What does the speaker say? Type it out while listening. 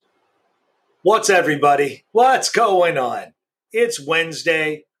What's everybody? What's going on? It's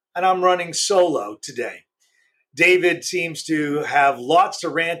Wednesday and I'm running solo today. David seems to have lots to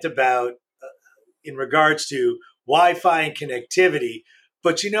rant about in regards to Wi-Fi and connectivity,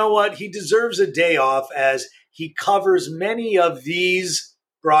 but you know what? He deserves a day off as he covers many of these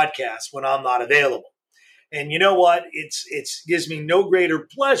broadcasts when I'm not available. And you know what? It's gives me no greater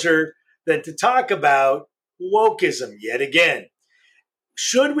pleasure than to talk about wokeism yet again.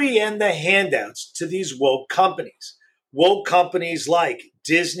 Should we end the handouts to these woke companies? Woke companies like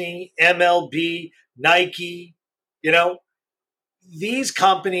Disney, MLB, Nike, you know, these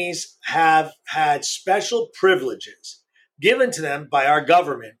companies have had special privileges given to them by our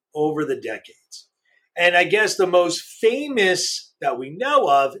government over the decades. And I guess the most famous that we know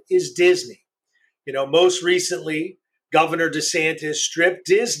of is Disney. Most recently, Governor DeSantis stripped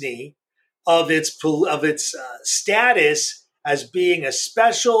Disney of its status as being a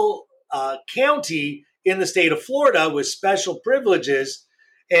special county in the state of Florida with special privileges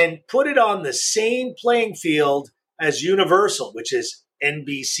and put it on the same playing field as Universal, which is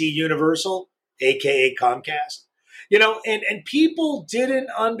NBC Universal, aka Comcast. And people didn't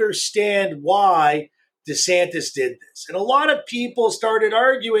understand why DeSantis did this. And a lot of people started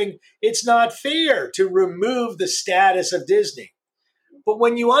arguing it's not fair to remove the status of Disney. But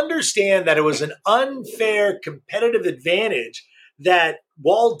when you understand that it was an unfair competitive advantage that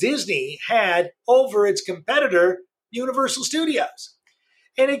Walt Disney had over its competitor, Universal Studios,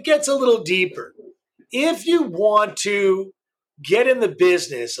 and it gets a little deeper. If you want to get in the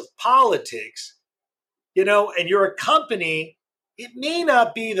business of politics, and you're a company, it may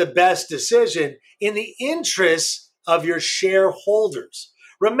not be the best decision in the interests of your shareholders.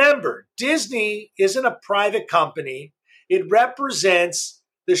 Remember, Disney isn't a private company. It represents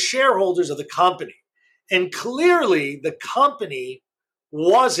the shareholders of the company. And clearly, the company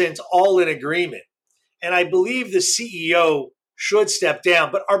wasn't all in agreement. And I believe the CEO should step down.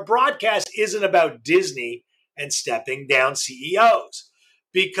 But our broadcast isn't about Disney and stepping down CEOs,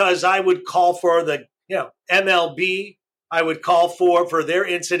 because I would call for the MLB. I would call for their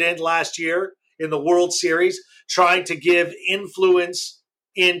incident last year in the World Series, trying to give influence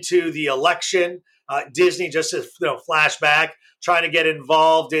into the election. Disney, just a flashback, trying to get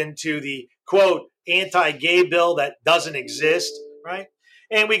involved into the, quote, anti-gay bill that doesn't exist, right?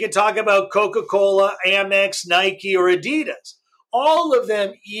 And we can talk about Coca-Cola, Amex, Nike, or Adidas. All of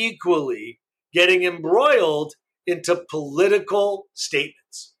them equally getting embroiled into political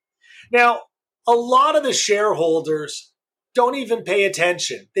statements. Now, a lot of the shareholders don't even pay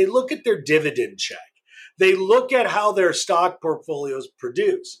attention. They look at their dividend check. They look at how their stock portfolios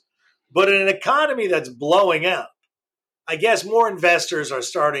produce. But in an economy that's blowing up, I guess more investors are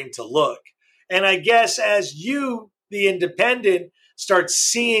starting to look. And I guess as you, the independent, start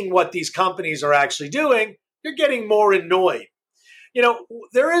seeing what these companies are actually doing, you're getting more annoyed.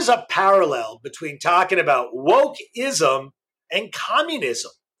 There is a parallel between talking about wokeism and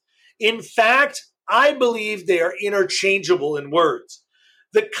communism. In fact, I believe they are interchangeable in words.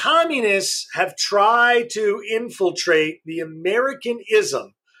 The communists have tried to infiltrate the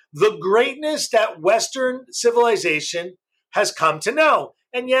Americanism, the greatness that Western civilization has come to know.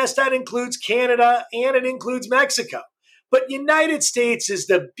 And yes, that includes Canada and it includes Mexico. But United States is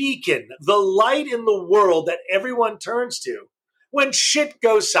the beacon, the light in the world that everyone turns to when shit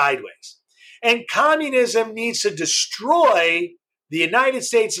goes sideways. And communism needs to destroy the United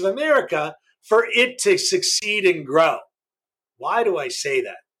States of America for it to succeed and grow. Why do I say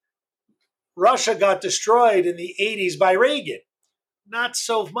that? Russia got destroyed in the 80s by Reagan. Not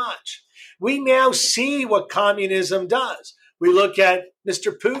so much. We now see what communism does. We look at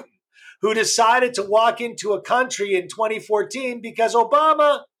Mr. Putin, who decided to walk into a country in 2014 because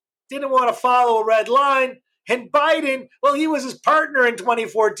Obama didn't want to follow a red line. And Biden, well, he was his partner in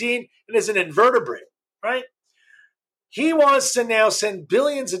 2014 and is an invertebrate, right? He wants to now send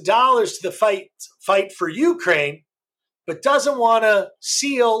billions of dollars to the fight for Ukraine, but doesn't want to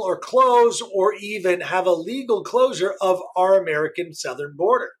seal or close or even have a legal closure of our American southern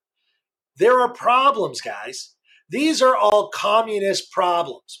border. There are problems, guys. These are all communist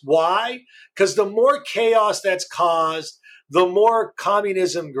problems. Why? Because the more chaos that's caused, the more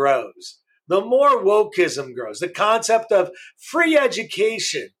communism grows, the more wokeism grows. The concept of free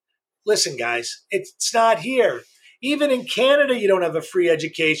education. Listen, guys, it's not here. Even in Canada, you don't have a free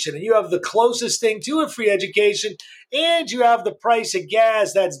education, and you have the closest thing to a free education, and you have the price of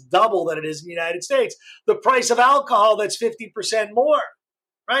gas that's double than it is in the United States. The price of alcohol that's 50% more,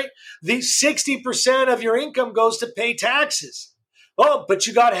 right? The 60% of your income goes to pay taxes. Oh, but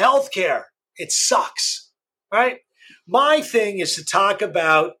you got health care. It sucks, right? My thing is to talk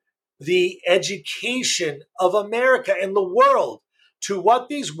about the education of America and the world to what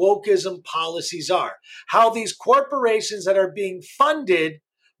these wokeism policies are, how these corporations that are being funded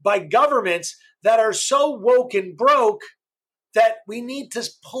by governments that are so woke and broke that we need to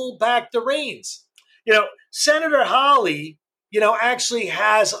pull back the reins. Senator Hawley, actually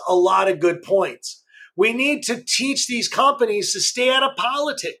has a lot of good points. We need to teach these companies to stay out of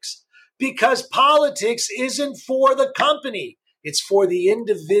politics because politics isn't for the company. It's for the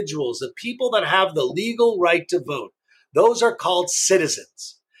individuals, the people that have the legal right to vote. Those are called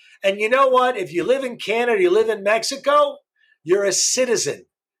citizens. And you know what? If you live in Canada, you live in Mexico, you're a citizen.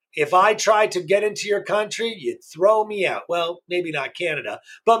 If I tried to get into your country, you'd throw me out. Well, maybe not Canada,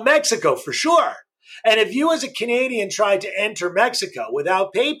 but Mexico for sure. And if you as a Canadian tried to enter Mexico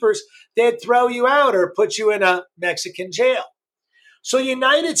without papers, they'd throw you out or put you in a Mexican jail. So the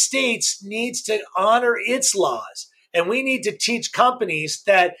United States needs to honor its laws. And we need to teach companies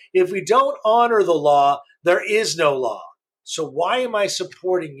that if we don't honor the law, there is no law. So why am I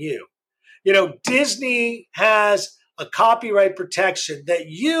supporting you? Disney has a copyright protection that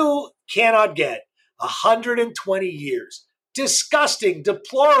you cannot get 120 years. Disgusting,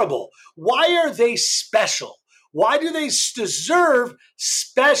 deplorable. Why are they special? Why do they deserve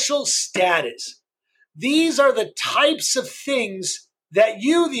special status? These are the types of things that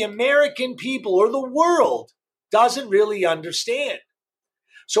you, the American people, or the world doesn't really understand.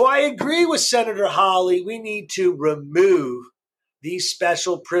 So I agree with Senator Hawley. We need to remove these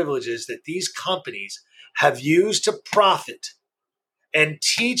special privileges that these companies have used to profit and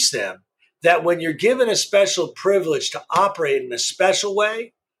teach them that when you're given a special privilege to operate in a special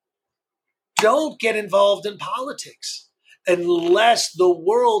way, don't get involved in politics unless the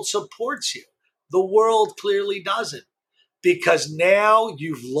world supports you. The world clearly doesn't, because now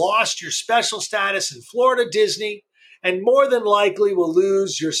you've lost your special status in Florida Disney and more than likely will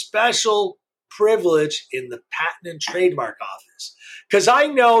lose your special privilege in the Patent and Trademark Office. Because I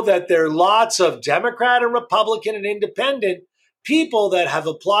know that there are lots of Democrat and Republican and independent people that have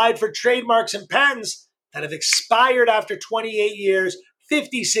applied for trademarks and patents that have expired after 28 years,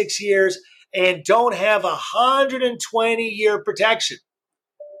 56 years, and don't have 120-year protection.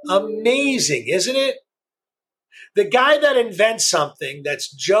 Amazing, isn't it? The guy that invents something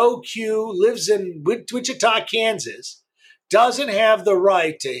that's Joe Q, lives in Wichita, Kansas, doesn't have the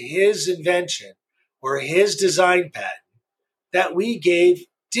right to his invention or his design patent that we gave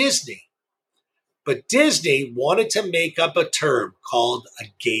Disney. But Disney wanted to make up a term called a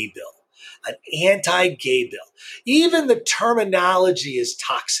gay bill, an anti-gay bill. Even the terminology is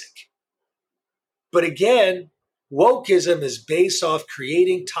toxic. But again, wokeism is based off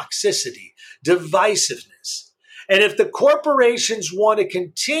creating toxicity, divisiveness. And if the corporations want to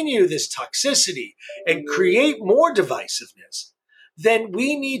continue this toxicity and create more divisiveness, then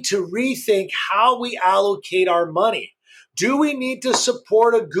we need to rethink how we allocate our money. Do we need to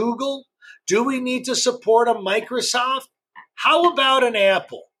support a Google? Do we need to support a Microsoft? How about an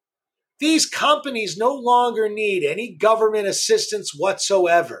Apple? These companies no longer need any government assistance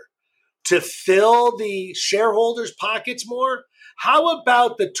whatsoever to fill the shareholders' pockets more. How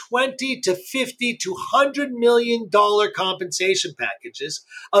about the $20 to $50 to $100 million compensation packages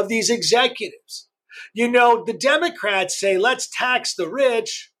of these executives? The Democrats say, let's tax the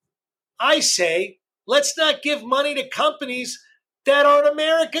rich. I say, let's not give money to companies that aren't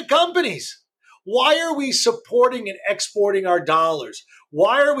American companies. Why are we supporting and exporting our dollars?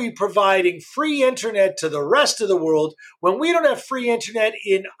 Why are we providing free internet to the rest of the world when we don't have free internet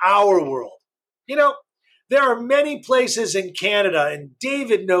in our world? There are many places in Canada, and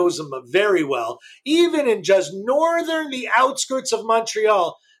David knows them very well, even in just the outskirts of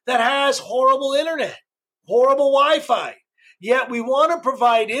Montreal, that has horrible internet, horrible Wi-Fi. Yet we want to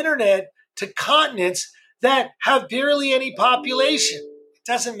provide internet to continents that have barely any population. It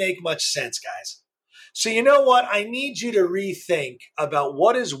doesn't make much sense, guys. So you know what? I need you to rethink about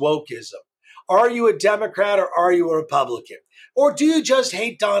what is wokeism. Are you a Democrat or are you a Republican? Or do you just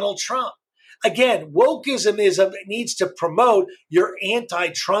hate Donald Trump? Again, wokeism needs to promote your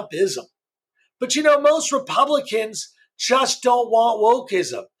anti-Trumpism. But most Republicans just don't want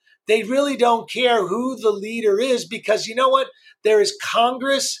wokeism. They really don't care who the leader is because you know what? There is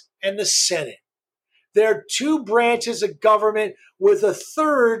Congress and the Senate. There are two branches of government with a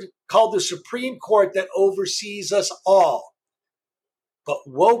third called the Supreme Court that oversees us all. But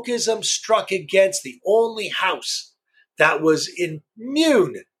wokeism struck against the only house that was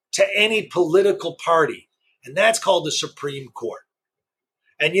immune to any political party, and that's called the Supreme Court.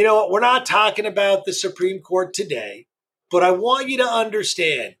 And you know what? We're not talking about the Supreme Court today, but I want you to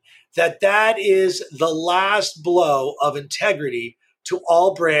understand that that is the last blow of integrity to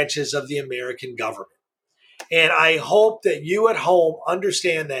all branches of the American government. And I hope that you at home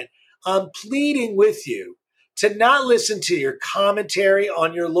understand that I'm pleading with you to not listen to your commentary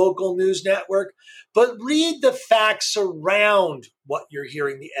on your local news network, but read the facts around what you're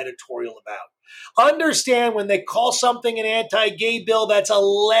hearing the editorial about. Understand when they call something an anti-gay bill, that's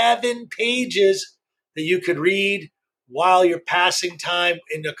 11 pages that you could read while you're passing time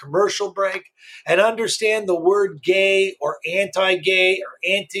in a commercial break, and understand the word gay or anti-gay or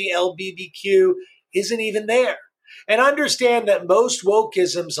anti-LGBTQ isn't even there. And understand that most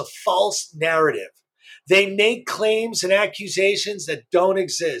wokeism is a false narrative. They make claims and accusations that don't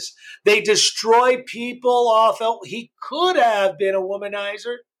exist. They destroy people off. He could have been a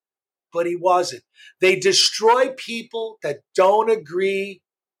womanizer, but he wasn't. They destroy people that don't agree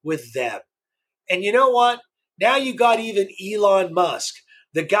with them. And you know what? Now you got even Elon Musk,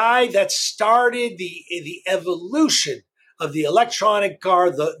 the guy that started the evolution of the electronic car,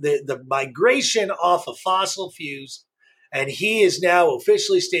 the migration off of fossil fuels, and he is now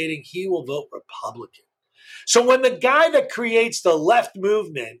officially stating he will vote Republican. So when the guy that creates the left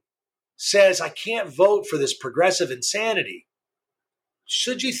movement says, I can't vote for this progressive insanity,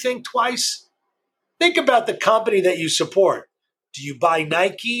 should you think twice? Think about the company that you support. Do you buy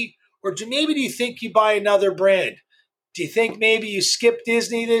Nike, or do you think you buy another brand? Do you think maybe you skip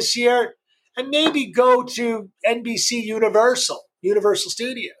Disney this year and maybe go to NBC Universal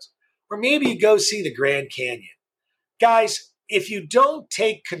Studios, or maybe you go see the Grand Canyon? Guys, if you don't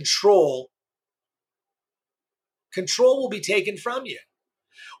take control will be taken from you.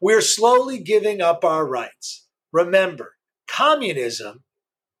 We're slowly giving up our rights. Remember, communism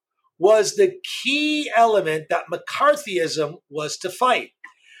was the key element that McCarthyism was to fight.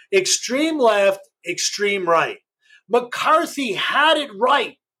 Extreme left, extreme right. McCarthy had it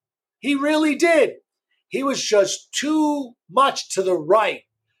right. He really did. He was just too much to the right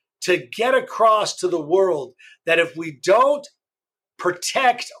to get across to the world that if we don't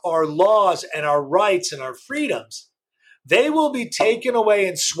protect our laws and our rights and our freedoms, they will be taken away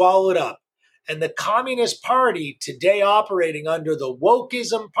and swallowed up. And the Communist Party, today operating under the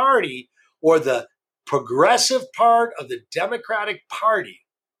wokeism party or the progressive part of the Democratic Party,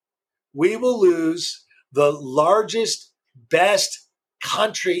 we will lose the largest, best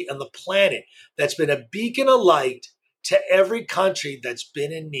country on the planet that's been a beacon of light to every country that's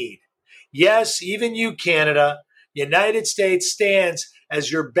been in need. Yes, even you, Canada, United States stands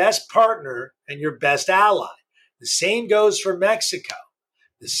as your best partner and your best ally. The same goes for Mexico.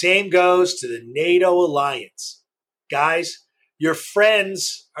 The same goes to the NATO alliance. Guys, your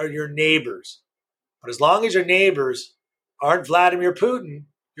friends are your neighbors. But as long as your neighbors aren't Vladimir Putin,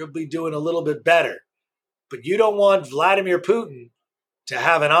 you'll be doing a little bit better. But you don't want Vladimir Putin to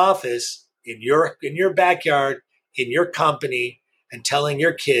have an office in your backyard, in your company, and telling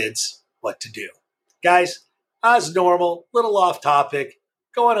your kids what to do. Guys, as normal, little off topic,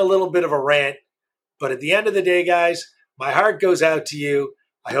 go on a little bit of a rant. But at the end of the day, guys, my heart goes out to you.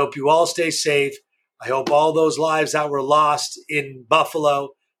 I hope you all stay safe. I hope all those lives that were lost in Buffalo,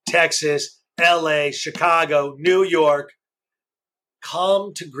 Texas, LA, Chicago, New York,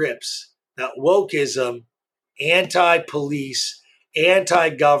 come to grips that wokeism, anti-police,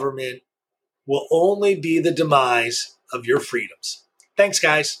 anti-government will only be the demise of your freedoms. Thanks,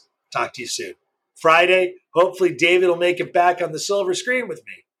 guys. Talk to you soon. Friday, hopefully David will make it back on the silver screen with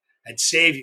me and save you.